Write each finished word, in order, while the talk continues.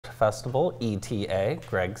Festival, ETA,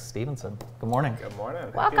 Greg Stevenson. Good morning. Good morning.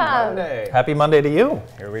 Welcome. Happy Monday. Happy Monday to you.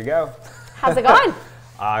 Here we go. How's it going?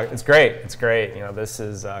 It's great. It's great. You know, this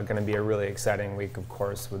is going to be a really exciting week, of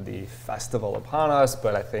course, with the festival upon us.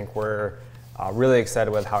 But I think we're really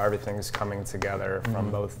excited with how everything's coming together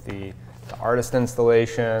from both the artist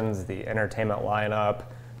installations, the entertainment lineup,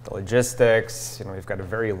 the logistics. You know, we've got a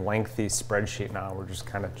very lengthy spreadsheet now. We're just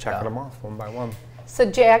kind of checking them off one by one. So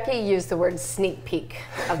Jackie used the word sneak peek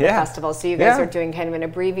of the festival. So you guys are doing kind of an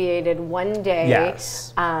abbreviated one-day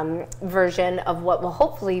version of what will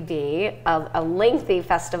hopefully be a lengthy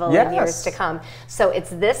festival in years to come. So it's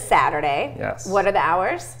this Saturday. Yes. What are the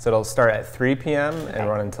hours? So it'll start at 3 p.m. and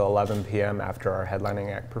run until 11 p.m. after our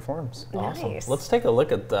headlining act performs. Awesome. Nice. Let's take a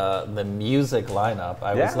look at the music lineup.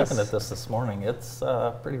 I was looking at this morning. It's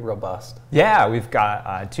pretty robust. Yeah, we've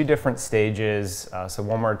got 2 different stages. So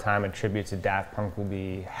one more time, a tribute to Daft Punk will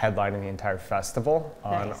be headlining the entire festival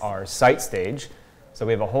on our site stage. So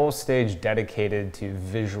we have a whole stage dedicated to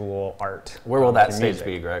visual art. Where will that stage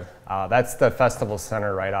be, Greg? That's the festival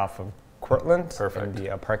center right off of Cortland in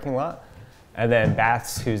the parking lot. And then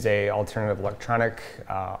Baths, who's a alternative electronic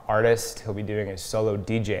artist, he'll be doing a solo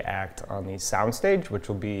DJ act on the soundstage, which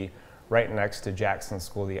will be right next to Jackson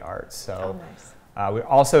School of the Arts. So. Nice. We're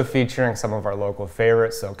also featuring some of our local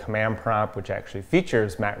favorites, so Command Prompt, which actually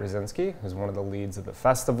features Matt Rosinski, who's one of the leads of the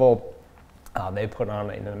festival. They put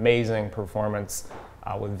on an amazing performance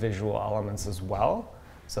with visual elements as well,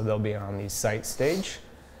 so they'll be on the site stage.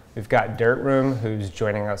 We've got Dirt Room, who's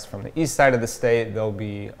joining us from the east side of the state. They'll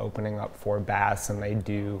be opening up for Baths, and they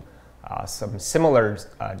do some similar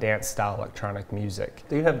dance-style electronic music.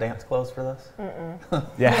 Do you have dance clothes for this?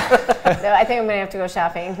 Yeah. No, I think I'm going to have to go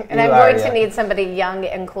shopping. And I'm going to need somebody young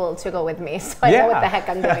and cool to go with me, so I know what the heck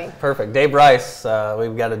I'm doing. Perfect. Dave Rice,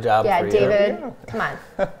 we've got a job for you. David, come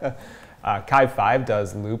on. Kai 5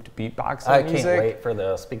 does looped beatboxing music. I can't wait for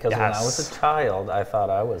this because when I was a child, I thought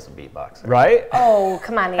I was a beatboxer. Right? Oh,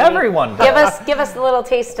 come on, Andy. Everyone does. Give us a little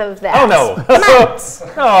taste of that. Oh, no. Come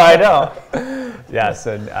on. No, I don't. Yes,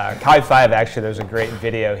 and Kai 5, actually, there's a great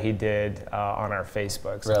video he did on our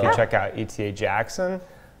Facebook. So if you check out ETA Jackson.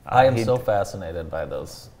 I am so fascinated by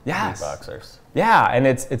those beatboxers. Yeah, and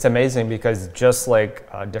it's amazing because just like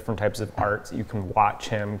different types of art, you can watch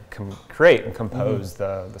him create and compose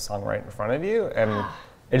the song right in front of you, and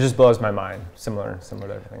it just blows my mind. Similar to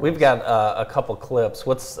everything. We've got a couple clips.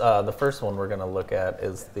 What's the first one we're going to look at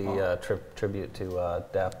is the tribute to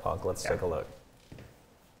Daft Punk. Let's take a look.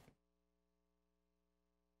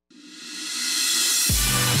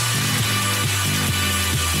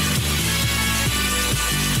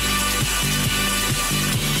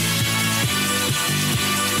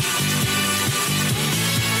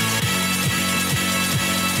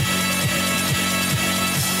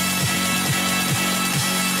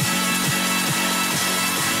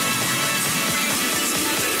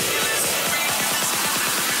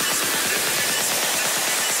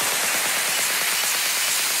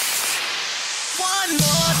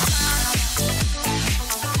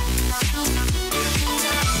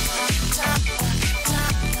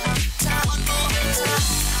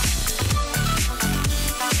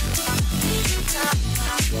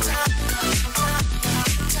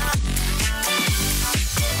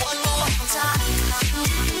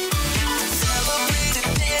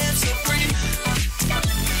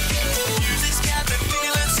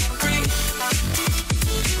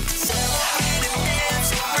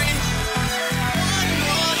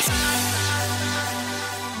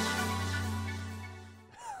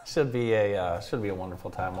 Should be a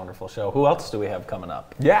wonderful time, wonderful show. Who else do we have coming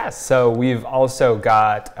up? Yeah, so we've also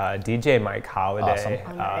got DJ Mike Holiday.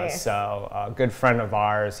 Awesome. Nice. So a good friend of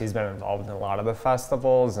ours. He's been involved in a lot of the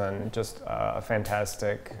festivals and just a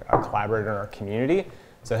fantastic collaborator in our community.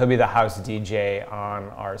 So he'll be the house DJ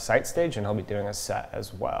on our site stage, and he'll be doing a set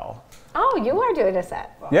as well. Oh, you are doing a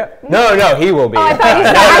set. Yep. No, he will be. Oh, I thought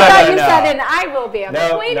you said, and I will be. I'm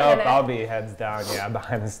like, wait a minute. I'll be heads down,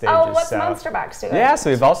 behind the stage. Oh, what's Monster Box doing? Yeah,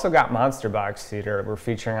 so we've also got Monster Box Theater we're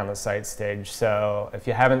featuring on the site stage. So if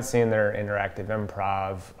you haven't seen their interactive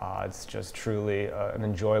improv, it's just truly an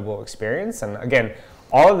enjoyable experience. And again,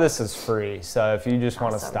 all of this is free. So if you just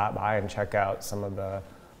want to stop by and check out some of the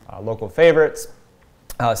local favorites,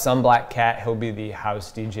 Some Black Cat, he'll be the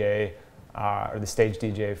house DJ or the stage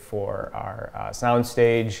DJ for our sound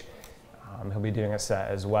stage. He'll be doing a set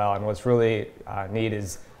as well. And what's really neat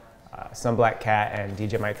is Some Black Cat and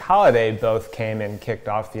DJ Mike Holiday both came and kicked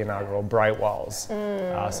off the inaugural Bright Walls.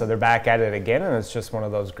 So they're back at it again, and it's just one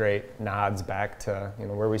of those great nods back to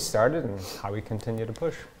where we started and how we continue to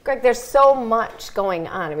push. Greg, there's so much going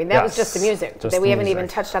on. I mean, that was just the music. Just we the haven't music. even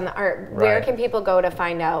touched on the art. Right. Where can people go to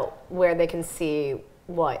find out where they can see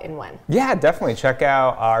what and when? Yeah, definitely. Check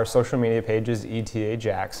out our social media pages, ETA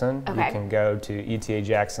Jackson. Okay. You can go to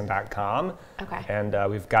etajackson.com. Okay.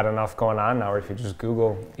 And we've got enough going on now. If you just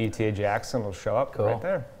Google ETA Jackson, it'll show up right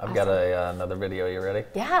there. I've got another video. You ready?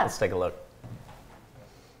 Yeah. Let's take a look.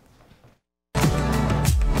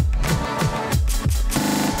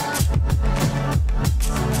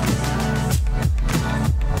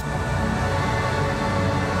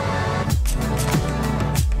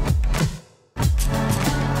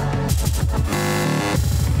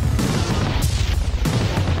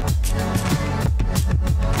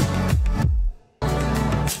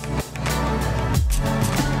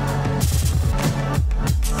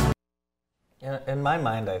 In my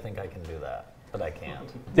mind, I think I can do that, but I can't.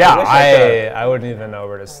 Yeah, I wouldn't even know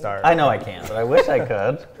where to start. I know I can't, but I wish I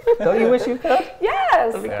could. Don't you wish you could?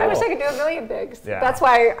 Yes, That'd be I wish cool. I could do a million things. Yeah. That's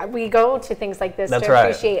why we go to things like this That's to right.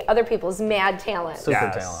 appreciate other people's mad talent.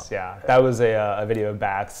 Super talent. Yeah, that was a video of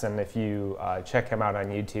Bath's, and if you check him out on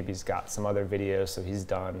YouTube, he's got some other videos. So he's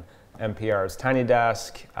done NPR's Tiny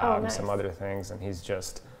Desk, Nice. some other things, and he's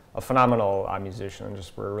just a phenomenal musician.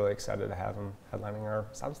 And we're really excited to have him headlining our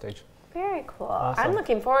soundstage. Very cool. Awesome. I'm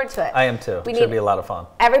looking forward to it. I am too. We Should need be a lot of fun.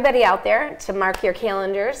 everybody out there to mark your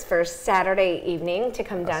calendars for Saturday evening to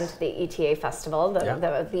come down to the ETA Festival,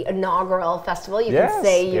 the inaugural festival. You can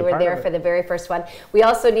say be you a were part there of it. for the very first one. We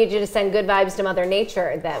also need you to send good vibes to Mother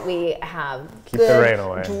Nature, that we have Keep the good, rain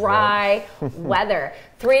away. dry weather.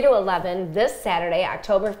 3 to 11 this Saturday,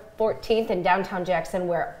 October 14th in downtown Jackson,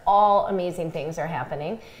 where all amazing things are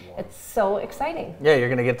happening. It's so exciting. Yeah, you're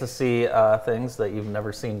going to get to see things that you've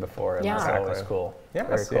never seen before, and that's always Exactly. cool. Yeah,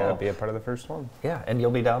 Very cool. yeah, be a part of the first one. Yeah, and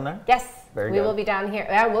you'll be down there? Yes, Very we good. will be down here.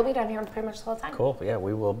 Yeah, we'll be down here pretty much the whole time. Cool. Yeah,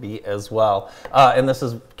 we will be as well. And this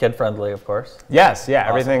is kid friendly, of course. Yes, yeah,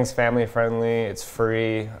 everything's family friendly. It's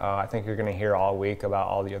free. I think you're going to hear all week about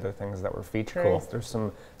all the other things that we're featuring. Cool. There's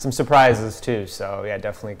some surprises too. So yeah,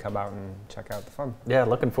 definitely come out and check out the fun. Yeah,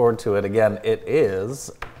 looking forward to it. Again, it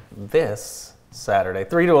is this Saturday,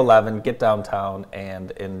 3 to 11. Get downtown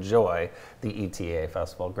and enjoy the ETA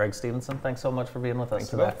Festival. Greg Stevenson, thanks so much for being with us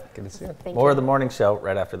today. Good to see you. Thank More you. of the morning show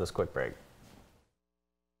right after this quick break.